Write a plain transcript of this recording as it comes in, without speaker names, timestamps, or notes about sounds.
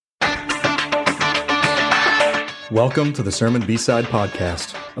Welcome to the Sermon B-Side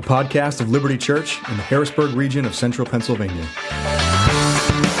Podcast, a podcast of Liberty Church in the Harrisburg region of central Pennsylvania.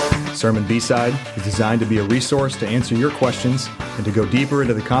 Sermon B-Side is designed to be a resource to answer your questions and to go deeper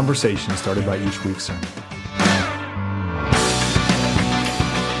into the conversation started by each week's sermon.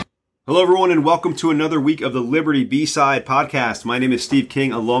 Hello, everyone, and welcome to another week of the Liberty B-Side Podcast. My name is Steve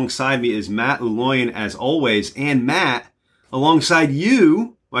King. Alongside me is Matt Uloyan, as always. And Matt, alongside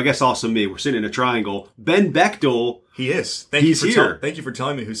you, well, I guess also me, we're sitting in a triangle, Ben Bechtel. He is. He's here. Thank you for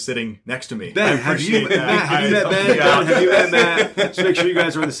telling me who's sitting next to me. Ben, have you met Ben? Yeah. Have you met Matt? Just make sure you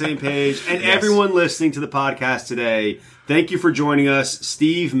guys are on the same page. And everyone listening to the podcast today, thank you for joining us.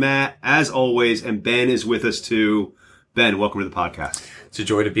 Steve, Matt, as always, and Ben is with us too. Ben, welcome to the podcast. It's a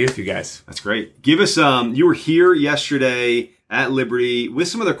joy to be with you guys. That's great. Give us, you were here yesterday at Liberty with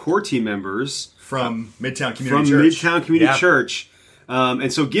some other core team members. From Midtown Community Church.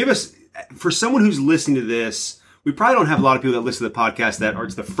 And so give us, for someone who's listening to this, we probably don't have a lot of people that listen to the podcast that are,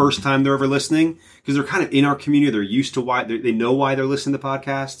 it's the first time they're ever listening, because they're kind of in our community. They're used to why, they know why they're listening to the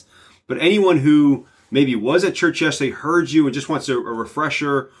podcast. But anyone who maybe was at church yesterday, heard you, and just wants a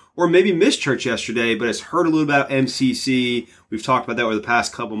refresher, or maybe missed church yesterday, but has heard a little about MCC. We've talked about that over the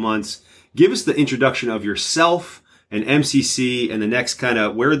past couple months. Give us the introduction of yourself and MCC and the next kind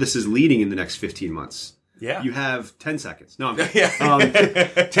of where this is leading in the next 15 months. Yeah. You have 10 seconds. No, I'm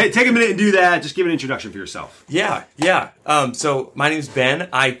take a minute and do that. Just give an introduction for yourself. Yeah. So my name is Ben.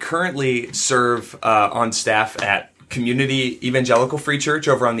 I currently serve on staff at Community Evangelical Free Church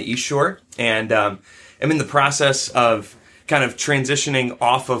over on the East Shore. And I'm in the process of kind of transitioning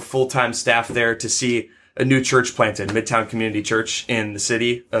off of full-time staff there to see a new church planted, Midtown Community Church in the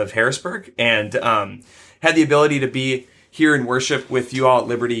city of Harrisburg. And had the ability to be here in worship with you all at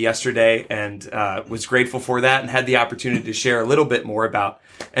Liberty yesterday, and was grateful for that, and had the opportunity to share a little bit more about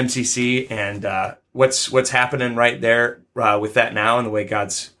MCC and what's happening right there with that now, and the way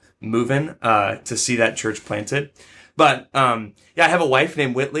God's moving to see that church planted. But I have a wife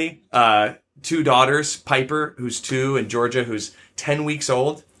named Whitley, two daughters, Piper, who's 2, and Georgia, who's 10 weeks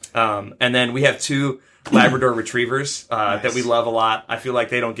old, and then we have 2 Labrador retrievers that we love a lot. I feel like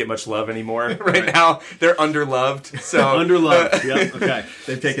they don't get much love anymore right now. They're underloved. So underloved. Yeah. Okay.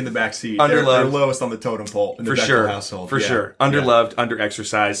 They've taken the back seat. They're lowest on the totem pole in the Bechtel household. For sure. Underloved,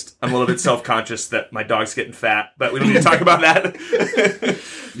 underexercised. I'm a little bit self-conscious that my dog's getting fat, but we don't need to talk about that.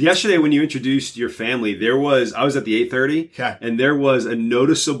 Yesterday, when you introduced your family, I was at the 8:30, and there was a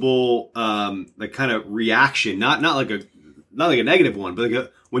noticeable like kind of reaction, not like a negative one,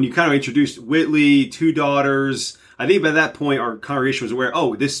 but when you kind of introduced Whitley, 2 daughters. I think by that point our congregation was aware,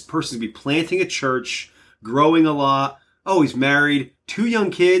 this person's going to be planting a church, growing a lot. Oh, he's married, 2 young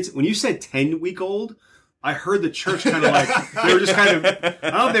kids. When you said 10-week-old, I heard the church kind of like, they were just kind of, I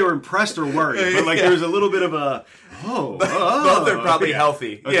don't know if they were impressed or worried, but like there was a little bit of a, both are probably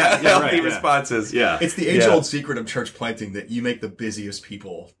healthy. Okay. Healthy responses. Yeah. It's the age-old secret of church planting that you make the busiest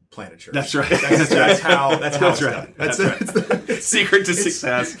people plant a church. That's right. That's how it's right. done. That's right. It's the secret to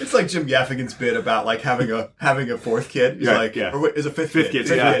success. It's like Jim Gaffigan's bit about like having a 4th kid. He's like, or is a 5th kid?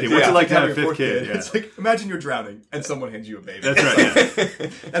 What's it like to have a 5th kid? Yeah. It's like, imagine you're drowning and someone hands you a baby. That's right. Yeah.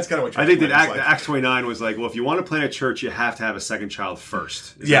 That's kind of what I think that Acts 29 was like, well, if you want to plant a church, you have to have a second child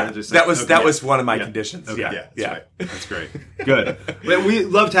first. That was one of my conditions. Okay. Yeah. That's great. Good. But we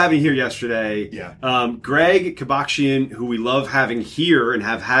loved having you here yesterday. Yeah. Greg Kabakshian, who we love having here and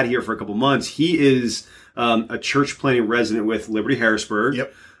have had here for a couple months, he is a church planting resident with Liberty Harrisburg.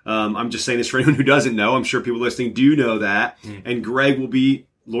 Yep. I'm just saying this for anyone who doesn't know. I'm sure people listening do know that. And Greg will be,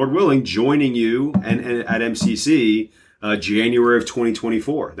 Lord willing, joining you and at MCC January of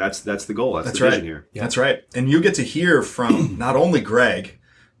 2024. That's the goal. That's the vision here. Yeah. That's right. And you get to hear from not only Greg,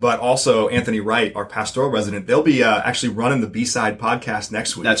 but also Anthony Wright, our pastoral resident. They'll be actually running the B-Side podcast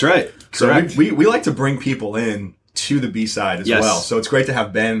next week. That's right. So we like to bring people in to the B-Side as well. So it's great to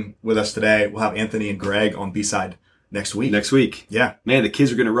have Ben with us today. We'll have Anthony and Greg on B-Side next week. Yeah. Man, the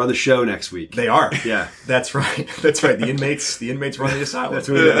kids are going to run the show next week. They are. Yeah. That's right. The inmates run the asylum. That's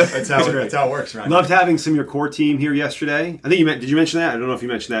what it is. That's how it works, right? Loved having some of your core team here yesterday. I think did you mention that? I don't know if you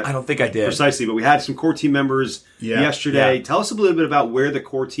mentioned that. I don't think I did. Precisely, but we had some core team members yesterday. Yeah. Tell us a little bit about where the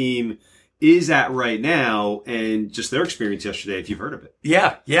core team is at right now and just their experience yesterday, if you've heard of it.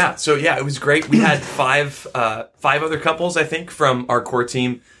 Yeah. So it was great. We had five other couples, I think, from our core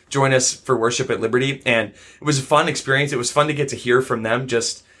team join us for worship at Liberty. And it was a fun experience. It was fun to get to hear from them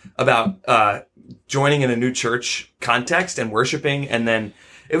just about joining in a new church context and worshiping. And then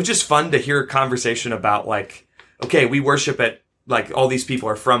it was just fun to hear a conversation about like, okay, we worship at like all these people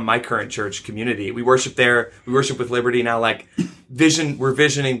are from my current church community. We worship there. We worship with Liberty now. Like we're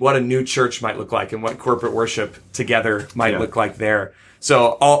visioning what a new church might look like and what corporate worship together might look like there. So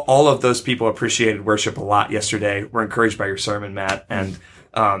all of those people appreciated worship a lot yesterday. We're encouraged by your sermon, Matt. And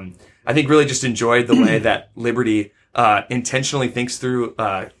I think really just enjoyed the way that Liberty intentionally thinks through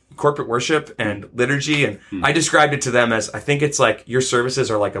corporate worship and liturgy. And I described it to them as, I think it's like your services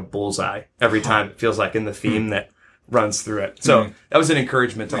are like a bullseye every time, it feels like, in the theme that runs through it. So that was an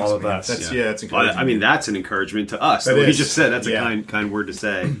encouragement to all of us. That's encouraging. I mean, that's an encouragement to us. What he just said, that's a kind word to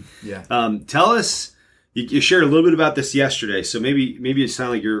say. Tell us, you shared a little bit about this yesterday, so maybe it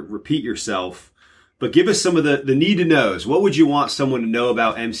sounds like you're repeat yourself, but give us some of the need to knows. What would you want someone to know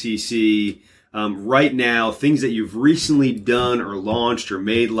about MCC right now, things that you've recently done or launched or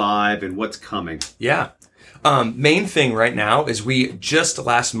made live, and what's coming? Yeah. Main thing right now is we just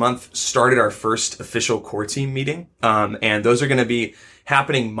last month started our first official core team meeting. And those are going to be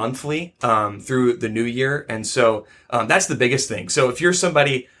happening monthly through the new year. And so that's the biggest thing. So if you're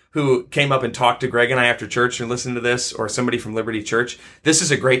somebody who came up and talked to Greg and I after church and listened to this, or somebody from Liberty Church, this is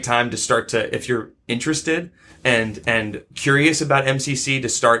a great time to start to, if you're interested and curious about MCC, to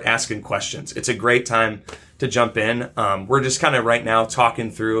start asking questions. It's a great time to jump in. We're just kind of right now talking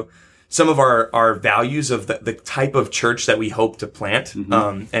through some of our values of the type of church that we hope to plant,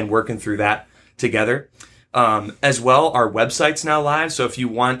 and working through that together. As well, our website's now live. So if you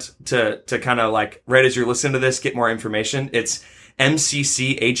want to kind of like, right as you're listening to this, get more information, it's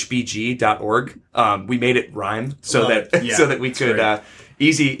mcchbg.org. We made it rhyme so that we could,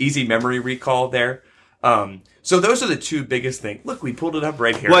 easy memory recall there. So those are the two biggest things. Look, we pulled it up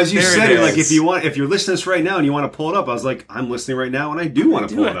right here. Well, as you said, like if you're listening to this right now and you want to pull it up, I was like, I'm listening right now and I do want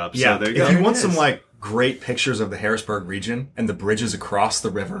to pull it up. Yeah. So there you go. If you want some like great pictures of the Harrisburg region and the bridges across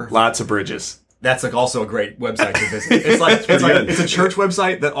the river. Lots of bridges. That's like also a great website to visit. It's a church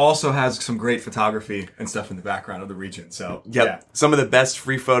website that also has some great photography and stuff in the background of the region. So some of the best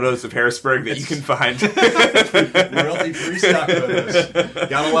free photos of Harrisburg that you can find. Royalty free stock photos.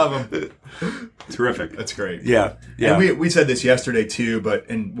 Gotta love them. Terrific. That's great. Yeah. And we said this yesterday too,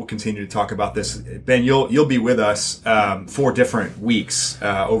 and we'll continue to talk about this. Ben, you'll be with us 4 different weeks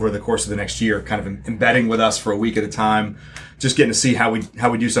over the course of the next year, kind of embedding with us for a week at a time. Just getting to see how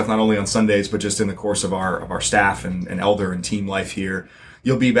we do stuff not only on Sundays, but just in the course of our staff and elder and team life here.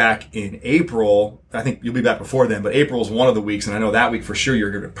 You'll be back in April. I think you'll be back before then, but April is one of the weeks, and I know that week for sure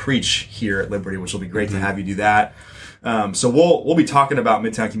you're going to preach here at Liberty, which will be great to have you do that. So we'll be talking about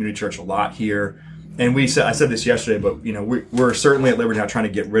Midtown Community Church a lot here. And I said this yesterday, but we're certainly at Liberty not trying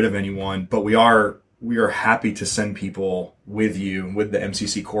to get rid of anyone, but we are happy to send people with you, with the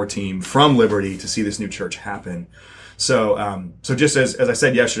MCC core team from Liberty to see this new church happen. So just as I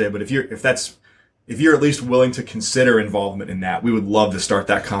said yesterday, but if you're at least willing to consider involvement in that, we would love to start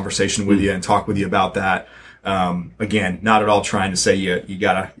that conversation with you and talk with you about that. Again, not at all trying to say you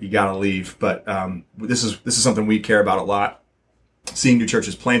gotta leave, but this is something we care about a lot. Seeing new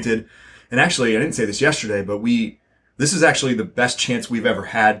churches planted, and actually, I didn't say this yesterday, but this is actually the best chance we've ever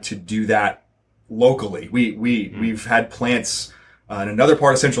had to do that locally. We've had plants in another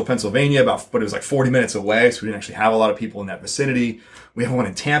part of central Pennsylvania, but it was like 40 minutes away, so we didn't actually have a lot of people in that vicinity. We have one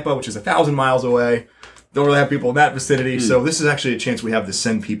in Tampa, which is 1,000 miles away. Don't really have people in that vicinity. So this is actually a chance we have to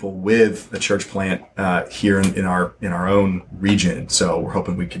send people with a church plant here in our own region. So we're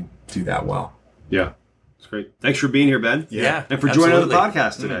hoping we can do that well. Yeah. That's great. Thanks for being here, Ben. Yeah. And for joining on the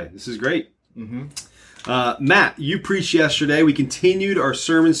podcast today. This is great. Matt, you preached yesterday. We continued our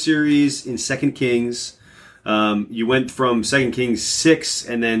sermon series in 2 Kings. You went from 2 Kings 6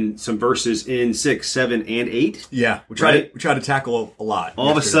 and then some verses in 6, 7, and 8. Yeah, we tried to tackle a lot. All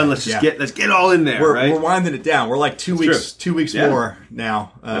of a sudden, let's get all in there. We're winding it down. We're like 2 weeks more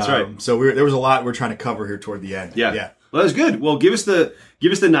now. That's right. So there was a lot we're trying to cover here toward the end. Yeah. Well, that's good. Well, give us the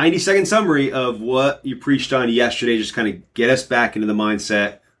 90-second summary of what you preached on yesterday. Just kind of get us back into the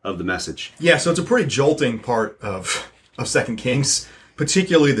mindset of the message. Yeah. So it's a pretty jolting part of 2 Kings.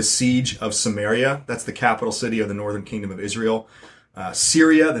 Particularly the siege of Samaria. That's the capital city of the northern kingdom of Israel.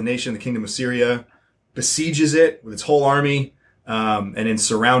 Syria, the nation, the kingdom of Syria, besieges it with its whole army, and in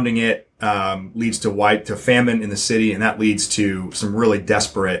surrounding it leads to famine in the city, and that leads to some really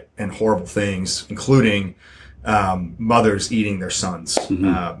desperate and horrible things, including mothers eating their sons,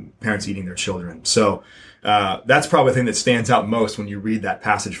 parents eating their children. So that's probably the thing that stands out most when you read that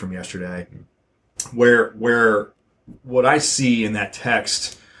passage from yesterday, where what I see in that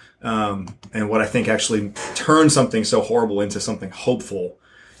text, and what I think actually turns something so horrible into something hopeful,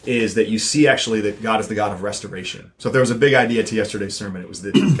 is that you see actually that God is the God of restoration. So if there was a big idea to yesterday's sermon, it was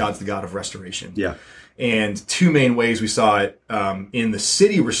that God's the God of restoration. Yeah. And two main ways we saw it in the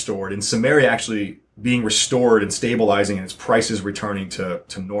city restored, in Samaria actually being restored and stabilizing and its prices returning to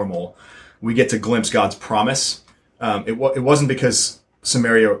normal. We get to glimpse God's promise. It wasn't because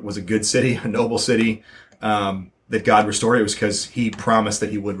Samaria was a good city, a noble city, that God restored it. It was because he promised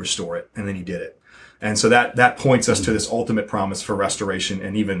that he would restore it, and then he did it. And so that points us to this ultimate promise for restoration,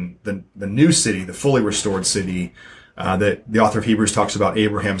 and even the new city, the fully restored city, that the author of Hebrews talks about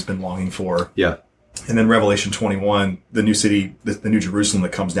Abraham's been longing for. Yeah. And then Revelation 21, the new city, the new Jerusalem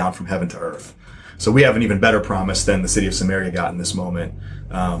that comes down from heaven to earth. So we have an even better promise than the city of Samaria got in this moment.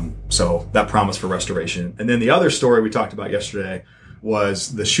 So that promise for restoration. And then the other story we talked about yesterday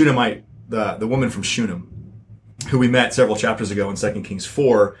was the Shunammite, the woman from Shunem, who we met several chapters ago in 2 Kings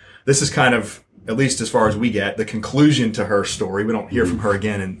 4. This is kind of, at least as far as we get, the conclusion to her story. We don't hear from her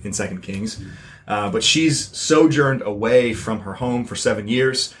again in 2 Kings. But she's sojourned away from her home for 7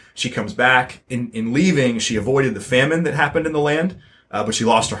 years. She comes back. In leaving, she avoided the famine that happened in the land, but she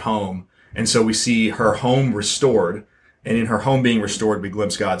lost her home. And so we see her home restored. And in her home being restored, we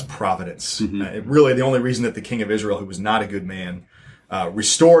glimpse God's providence. Really, the only reason that the king of Israel, who was not a good man,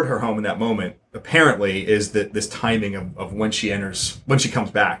 restored her home in that moment, apparently, is that this timing of when she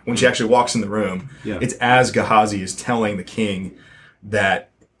comes back, when she actually walks in the room. Yeah. It's as Gehazi is telling the king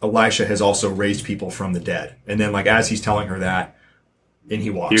that Elisha has also raised people from the dead. And then, like, as he's telling her that, and he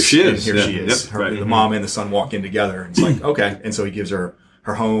walks. Here she is. And here she is. Yep. The mom and the son walk in together. It's like, okay. And so he gives her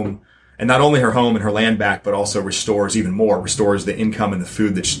home. And not only her home and her land back, but also restores the income and the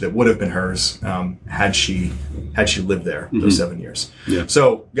food that would have been hers had she lived there those 7 years. Yeah.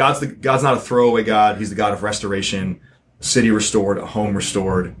 So God's not a throwaway God. He's the God of restoration. A city restored, a home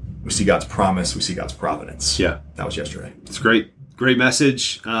restored. We see God's promise. We see God's providence. Yeah, that was yesterday. It's great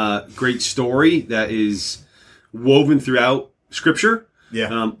message. Great story that is woven throughout Scripture.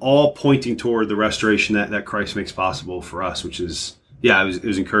 Yeah, all pointing toward the restoration that Christ makes possible for us, which is. Yeah, it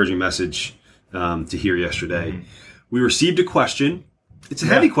was an encouraging message to hear yesterday. Mm-hmm. We received a question. It's a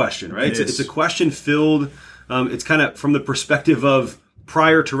heavy question, right? It's a question filled. It's kind of from the perspective of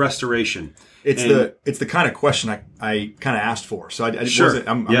prior to restoration. It's the kind of question I kind of asked for. So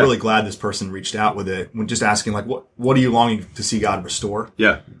I'm really glad this person reached out with it when just asking like, what are you longing to see God restore?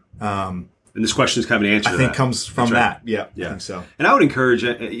 Yeah. And this question is kind of an answer. I think comes from that. Yeah. Yeah. I think so. And I would encourage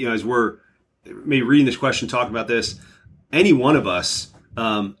as we're maybe reading this question, talking about this. Any one of us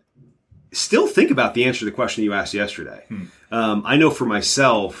still think about the answer to the question you asked yesterday. I know for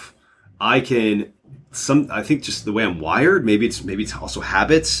myself, I think just the way I'm wired, maybe it's also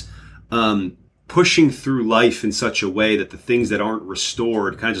habits, pushing through life in such a way that the things that aren't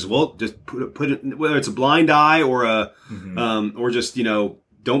restored kind of just put it, whether it's a blind eye or or just,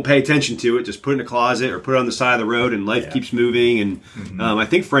 don't pay attention to it. Just put it in a closet or put it on the side of the road and life keeps moving. And I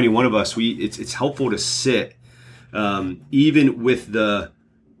think for any one of us, it's helpful to sit even with the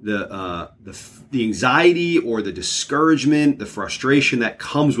anxiety or the discouragement, the frustration that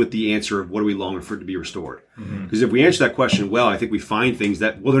comes with the answer of what are we longing for it to be restored? Because if we answer that question well, I think we find things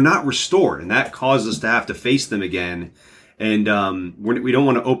that, they're not restored, and that causes us to have to face them again. And we don't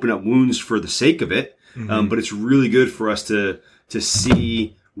want to open up wounds for the sake of it, but it's really good for us to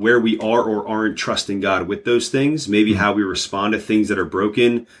see where we are or aren't trusting God with those things. Maybe how we respond to things that are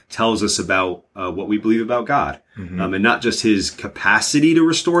broken tells us about what we believe about God. And not just his capacity to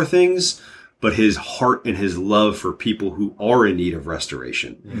restore things, but his heart and his love for people who are in need of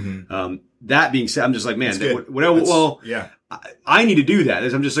restoration. That being said, I'm just like, man, I need to do that.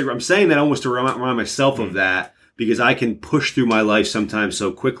 I'm saying that almost to remind myself of that, because I can push through my life sometimes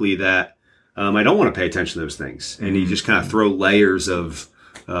so quickly that I don't want to pay attention to those things. And you just kind of throw layers of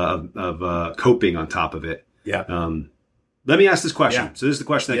coping on top of it. Yeah. Let me ask this question. Yeah. So this is the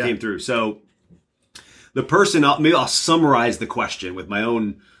question that came through. So the person, I'll summarize the question with my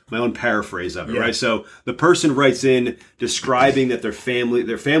own paraphrase of it, right? So the person writes in describing that their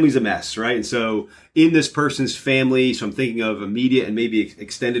family's a mess, right? And so in this person's family, so I'm thinking of immediate and maybe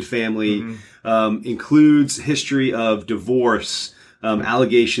extended family, includes history of divorce,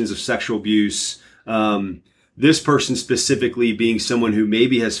 allegations of sexual abuse, this person specifically being someone who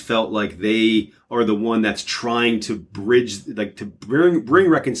maybe has felt like they are the one that's trying to bridge, like to bring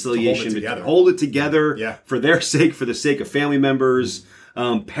reconciliation, to hold it together for their sake, for the sake of family members,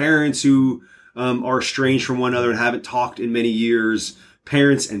 parents who are estranged from one another and haven't talked in many years,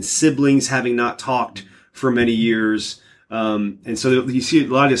 parents and siblings having not talked for many years. And so you see a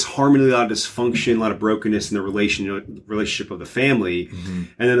lot of disharmony, a lot of dysfunction, a lot of brokenness in the relationship of the family.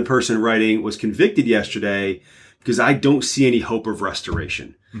 And then the person writing was convicted yesterday because I don't see any hope of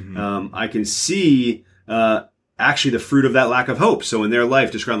restoration. I can see actually the fruit of that lack of hope. So in their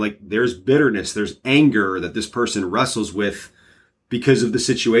life, described like there's bitterness, there's anger that this person wrestles with because of the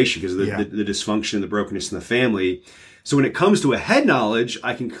situation, because of the dysfunction, the brokenness in the family. So when it comes to a head knowledge,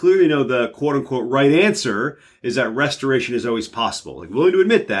 I can clearly know the quote unquote right answer is that restoration is always possible. Like willing to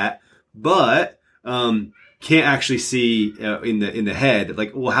admit that, but can't actually see in the head,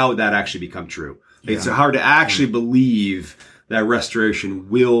 like, well, how would that actually become true? Like, it's hard to actually believe that restoration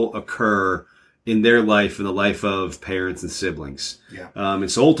will occur in their life and the life of parents and siblings.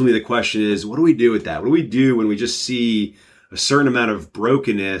 And so ultimately the question is, what do we do with that? What do we do when we just see a certain amount of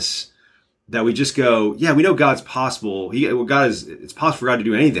brokenness that we just go, yeah, we know God's possible. It's possible for God to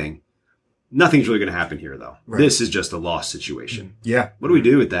do anything. Nothing's really going to happen here, though. Right. This is just a lost situation. What do we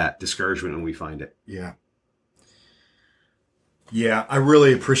do with that discouragement when we find it? I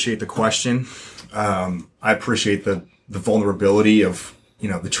really appreciate the question. I appreciate the vulnerability of,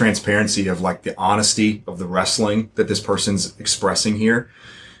 the transparency of like the honesty of the wrestling that this person's expressing here.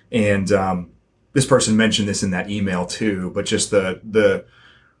 And this person mentioned this in that email too, but just the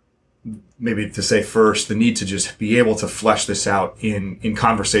maybe to say first, the need to just be able to flesh this out in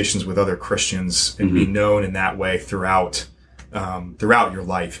conversations with other Christians and be known in that way throughout your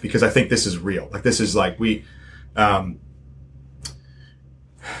life, because I think this is real. Like this is like a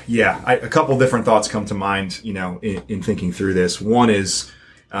couple different thoughts come to mind, in thinking through this. One is,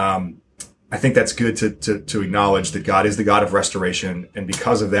 I think that's good to acknowledge that God is the God of restoration, and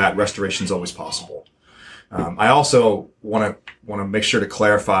because of that, restoration is always possible. I also want to make sure to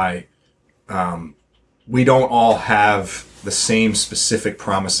clarify, we don't all have the same specific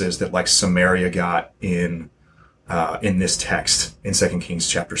promises that like Samaria got in this text in 2 Kings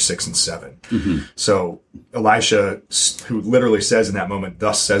chapter 6 and 7. So Elisha, who literally says in that moment,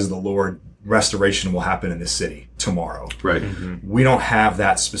 "Thus says the Lord, restoration will happen in this city tomorrow." Right. We don't have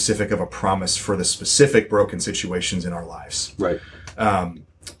that specific of a promise for the specific broken situations in our lives. Right.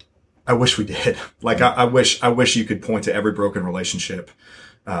 I wish we did. Like I wish you could point to every broken relationship,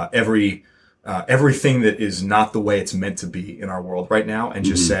 everything that is not the way it's meant to be in our world right now, and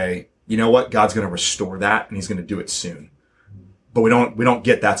just say, you know what? God's going to restore that, and He's going to do it soon. But we don't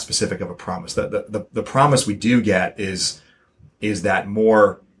get that specific of a promise. The promise we do get is that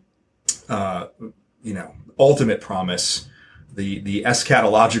more, ultimate promise, the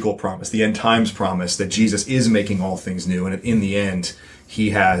eschatological promise, the end times promise that Jesus is making all things new, and in the end, He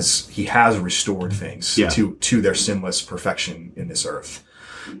has restored things to their sinless perfection in this earth.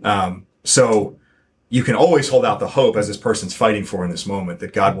 So you can always hold out the hope, as this person's fighting for in this moment,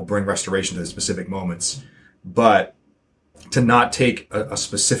 that God will bring restoration to the specific moments. But to not take a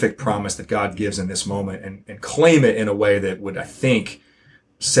specific promise that God gives in this moment and claim it in a way that would, I think,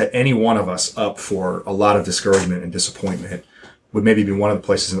 set any one of us up for a lot of discouragement and disappointment would maybe be one of the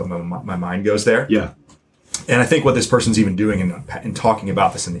places that my mind goes there. And I think what this person's even doing in talking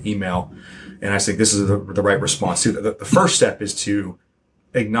about this in the email, and I think this is the right response to the first step is to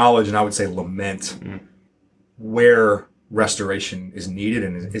acknowledge, and I would say lament, where restoration is needed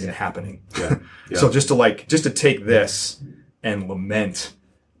and isn't happening. So just to take this and lament,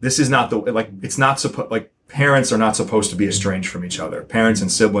 this is not it's not supposed, parents are not supposed to be estranged from each other. Parents and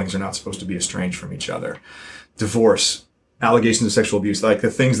siblings are not supposed to be estranged from each other. Divorce, allegations of sexual abuse, like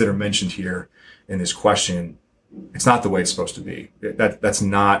the things that are mentioned here in this question, it's not the way it's supposed to be. That's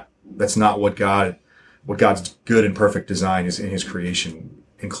not what God's good and perfect design is in His creation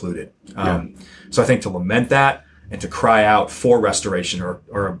included. So I think to lament that and to cry out for restoration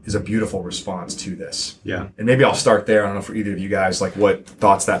or is a beautiful response to this. And maybe I'll start there. I don't know for either of you guys, like what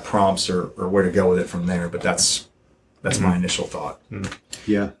thoughts that prompts or where to go with it from there, but that's my initial thought.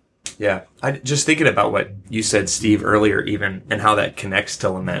 Yeah. I just thinking about what you said, Steve, earlier even, and how that connects to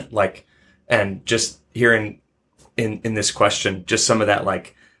lament, and just hearing in this question, just some of that,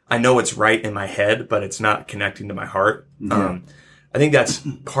 I know it's right in my head, but it's not connecting to my heart. I think that's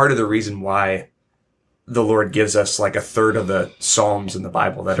part of the reason why the Lord gives us a third of the Psalms in the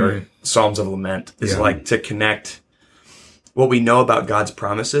Bible that are Psalms of lament, is to connect what we know about God's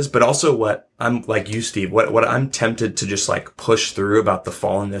promises, but also what I'm like you, Steve, what I'm tempted to just push through about the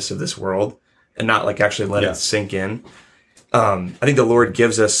fallenness of this world and not actually let it sink in. I think the Lord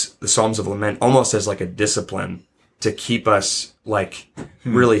gives us the Psalms of lament almost as a discipline to keep us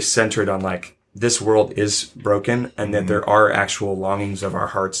really centered on this world is broken and that there are actual longings of our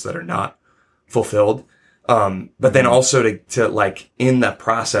hearts that are not fulfilled. But then also to in that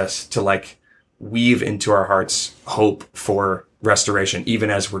process to weave into our hearts hope for restoration, even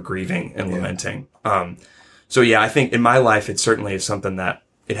as we're grieving and lamenting. So yeah, I think in my life, it certainly is something that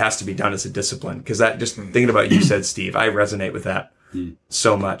it has to be done as a discipline. Because that, just thinking about what you said, Steve, I resonate with that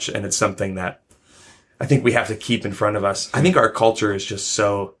so much. And it's something that I think we have to keep in front of us. I think our culture is just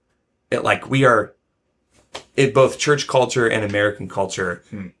so, both church culture and American culture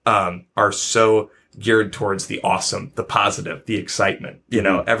are so geared towards the awesome, the positive, the excitement,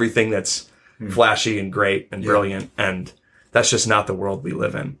 everything that's flashy and great and brilliant. And that's just not the world we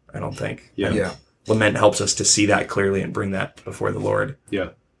live in, I don't think. Yeah. Lament helps us to see that clearly and bring that before the Lord. Yeah.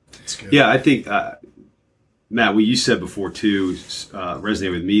 That's good. Yeah, I think, Matt, what you said before too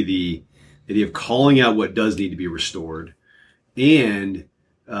resonated with me, the idea of calling out what does need to be restored and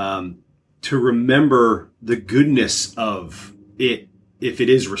to remember the goodness of it if it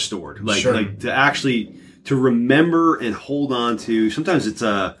is restored. Like to actually to remember and hold on to. Sometimes it's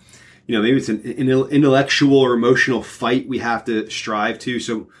maybe it's an intellectual or emotional fight we have to strive to.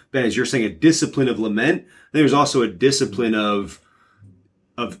 So Ben, as you're saying, a discipline of lament, I think there's also a discipline of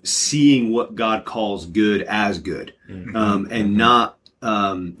seeing what God calls good as good, and not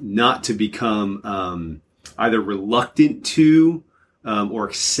to become either reluctant to or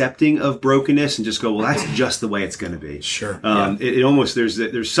accepting of brokenness and just go, well, that's just the way it's going to be. Sure. It almost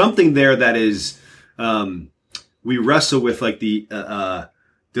there's something there that is we wrestle with, like the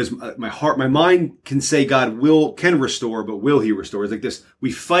does my mind can say God can restore, but will He restore? It's like this.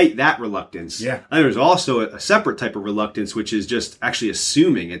 We fight that reluctance. Yeah. And there's also a separate type of reluctance, which is just actually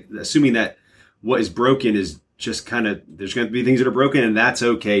assuming that what is broken is just kind of, there's going to be things that are broken, and that's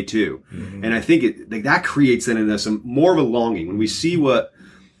okay too. Mm-hmm. And I think that creates then in us more of a longing when we see what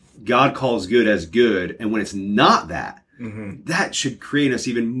God calls good as good, and when it's not that, that should create in us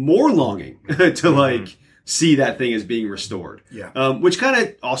even more longing to see that thing as being restored. Yeah. Which kind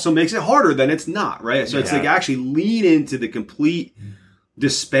of also makes it harder than it's not, right? So it's like actually lean into the complete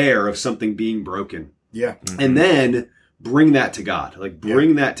despair of something being broken. Yeah. And then bring that to God.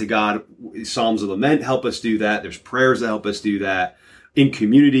 Bring that to God. Psalms of lament help us do that. There's prayers that help us do that. In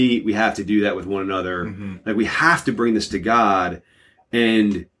community, we have to do that with one another. Like, we have to bring this to God.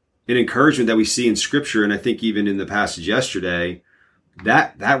 And an encouragement that we see in Scripture, and I think even in the passage yesterday,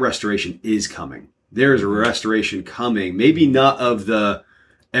 that restoration is coming. There is a restoration coming, maybe not of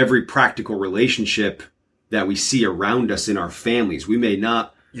every practical relationship that we see around us in our families. We may die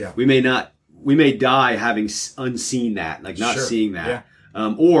having unseen that, not seeing that.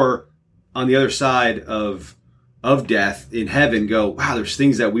 Yeah. Or on the other side of death in heaven, go, wow, there's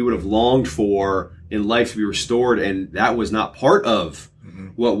things that we would have longed for in life to be restored, and that was not part of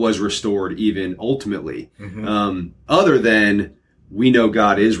what was restored even ultimately. Other than we know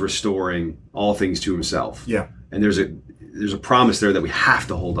God is restoring all things to Himself. Yeah. And there's a promise there that we have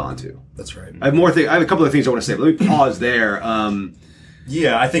to hold on to. That's right. I have a couple of things I want to say, but let me pause there.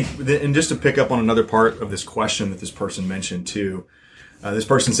 Yeah, I think, and just to pick up on another part of this question that this person mentioned too, this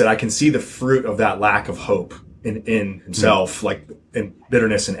person said, I can see the fruit of that lack of hope in himself, like in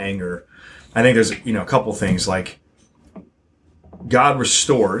bitterness and anger. I think there's, a couple things, like God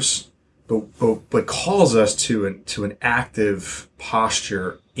restores, but calls us to an active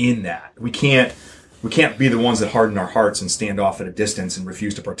posture in that. We can't be the ones that harden our hearts and stand off at a distance and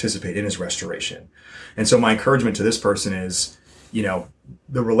refuse to participate in His restoration. And so my encouragement to this person is,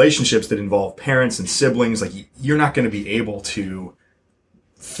 the relationships that involve parents and siblings, like, you're not going to be able to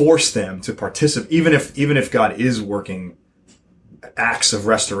force them to participate, even if God is working acts of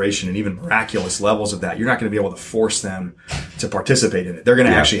restoration and even miraculous levels of that. You're not going to be able to force them to participate in it. They're going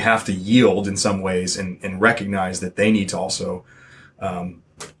to actually have to yield in some ways and recognize that they need to also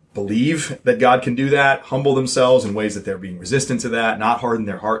believe that God can do that, humble themselves in ways that they're being resistant to that, not harden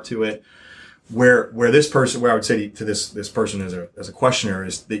their heart to it. Where I would say to this person as a questioner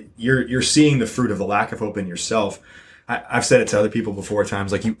is that you're seeing the fruit of the lack of hope in yourself. I've said it to other people before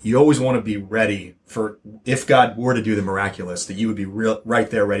times, like you always want to be ready for, if God were to do the miraculous, that you would be right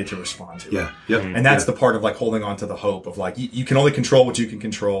there ready to respond to it. Yeah. And that's the part of holding on to the hope of you can only control what you can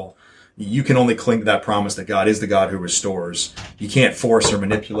control. You can only cling to that promise that God is the God who restores. You can't force or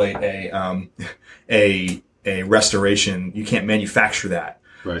manipulate a restoration. You can't manufacture that.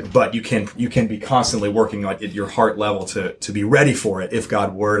 Right. But you can be constantly working at your heart level to be ready for it if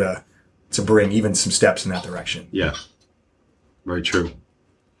God were to bring even some steps in that direction. Yeah. Very true.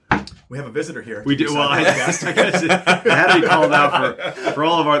 We have a visitor here. We do. Well, I guess it had to be called out for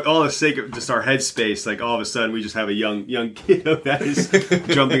all the sake of just our headspace. Like, all of a sudden, we just have a young kiddo that is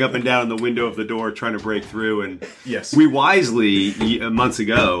jumping up and down in the window of the door trying to break through. And yes, we wisely months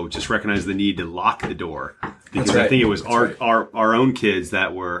ago just recognized the need to lock the door, because I think it was our own kids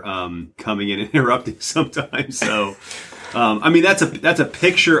that were coming in and interrupting sometimes. So. I mean, that's a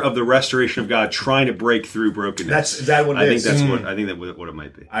picture of the restoration of God trying to break through brokenness. Is that what it is? I think that's what it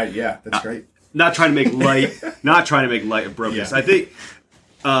might be. That's great. Not trying to make light of brokenness. Yeah. I think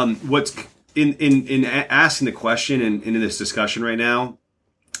what's in asking the question and in this discussion right now,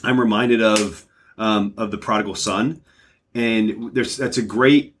 I'm reminded of the prodigal son, and that's a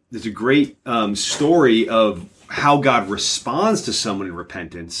great story of how God responds to someone in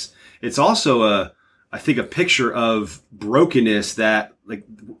repentance. It's also I think a picture of brokenness that, like,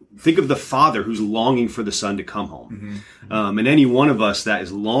 think of the father who's longing for the son to come home. Mm-hmm. And any one of us that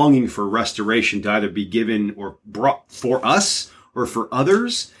is longing for restoration to either be given or brought for us or for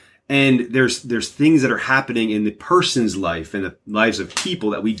others. And there's things that are happening in the person's life and the lives of people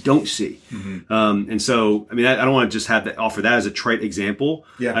that we don't see. Mm-hmm. And so, I mean, I don't want to just offer that as a trite example.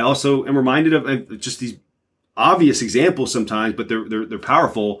 Yeah. I also am reminded of just these obvious examples sometimes, but they're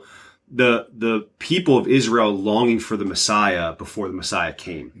powerful. The people of Israel longing for the Messiah before the Messiah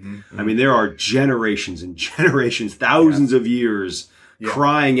came. Mm-hmm. I mean, there are generations and generations, thousands of years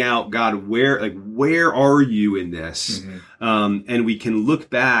crying out, God, where are you in this? Mm-hmm. And we can look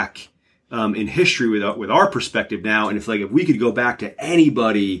back in history with our perspective now, and if we could go back to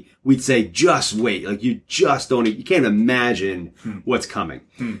anybody, we'd say, just wait. Like, you can't imagine what's coming.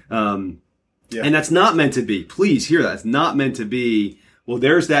 And that's not meant to be. Please hear that. It's not meant to be, well,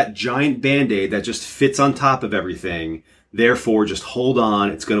 there's that giant Band-Aid that just fits on top of everything. Therefore, just hold on.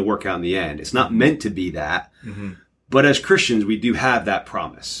 It's going to work out in the end. It's not meant to be that. Mm-hmm. But as Christians, we do have that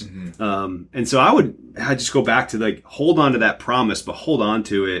promise. Mm-hmm. And so I'd just go back to, hold on to that promise, but hold on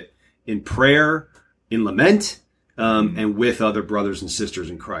to it in prayer, in lament, and with other brothers and sisters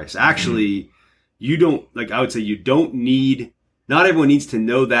in Christ. Actually, I would say not everyone needs to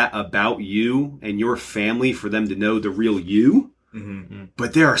know that about you and your family for them to know the real you. Mm-hmm.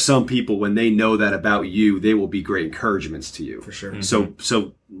 But there are some people, when they know that about you, they will be great encouragements to you. For sure. Mm-hmm.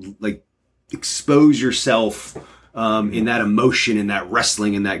 So expose yourself in that emotion, in that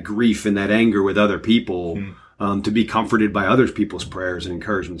wrestling, in that grief, in that anger with other people, to be comforted by other people's prayers and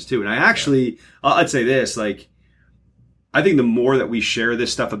encouragements too. And I'd say this, I think the more that we share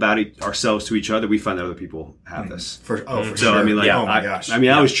this stuff about ourselves to each other, we find that other people have this. For sure. I mean, oh my gosh. I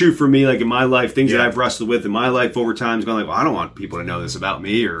mean, that was true for me, in my life, things that I've wrestled with in my life over time is going well, I don't want people to know this about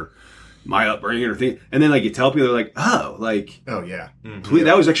me or my upbringing or thing. And then you tell people, they're oh yeah. Please,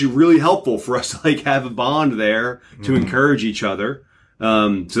 that was actually really helpful for us to have a bond there to encourage each other.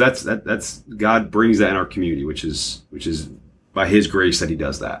 So that's God brings that in our community, which is by His grace that He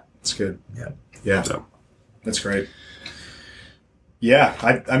does that. That's good. Yeah. So that's great.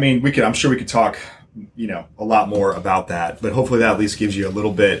 Yeah, I mean, I'm sure we could talk, a lot more about that, but hopefully that at least gives you a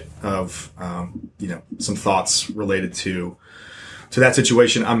little bit of, some thoughts related to that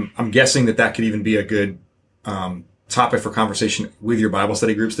situation. I'm guessing that could even be a good topic for conversation with your Bible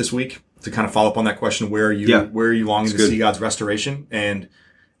study groups this week to kind of follow up on that question: where are you longing to see God's restoration? And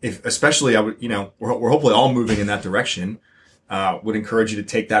especially, I would, we're hopefully all moving in that direction. Would encourage you to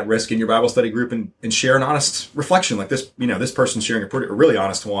take that risk in your Bible study group and share an honest reflection like this. This person's sharing a really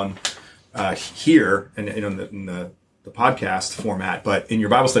honest one here and in the podcast format, but in your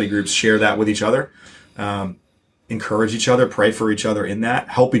Bible study groups, share that with each other. Encourage each other, pray for each other in that,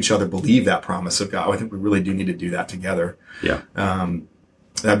 help each other believe that promise of God. I think we really do need to do that together. Yeah.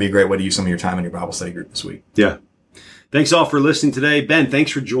 That'd be a great way to use some of your time in your Bible study group this week. Yeah. Thanks all for listening today. Ben,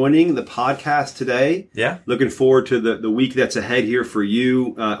 thanks for joining the podcast today. Yeah. Looking forward to the week that's ahead here for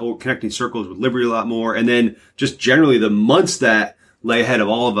you, connecting circles with Liberty a lot more. And then just generally the months that lay ahead of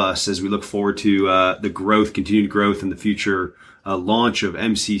all of us as we look forward to the continued growth and the future launch of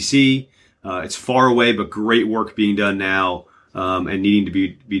MCC. It's far away, but great work being done now and needing to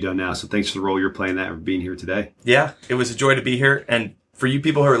be done now. So thanks for the role you're playing that and being here today. Yeah, it was a joy to be here. And for you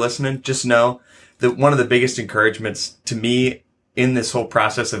people who are listening, just know that one of the biggest encouragements to me in this whole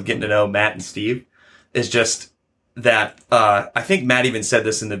process of getting to know Matt and Steve is just that I think Matt even said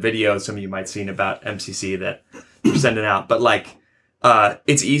this in the video some of you might have seen about MCC that we're sending out. But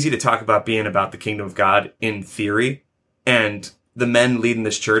it's easy to talk about being about the kingdom of God in theory, and the men leading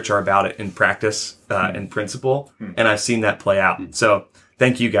this church are about it in practice and principle, and I've seen that play out. So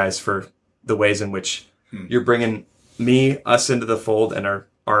thank you guys for the ways in which you're bringing us into the fold and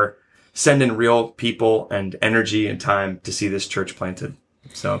are sending real people and energy and time to see this church planted.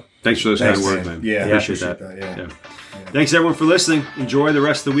 So thanks for those kind words, man. Yeah, appreciate that. Yeah. Thanks everyone for listening. Enjoy the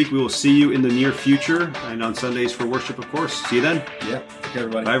rest of the week. We will see you in the near future and on Sundays for worship, of course. See you then. Yeah. Take care,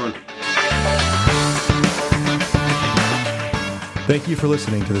 everybody. Bye, everyone. Thank you for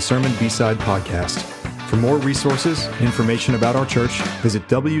listening to the Sermon B-Side podcast. For more resources, information about our church, visit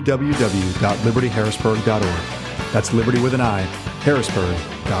www.libertyharrisburg.org. That's Liberty with an I,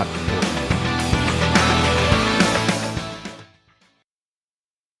 Harrisburg.org.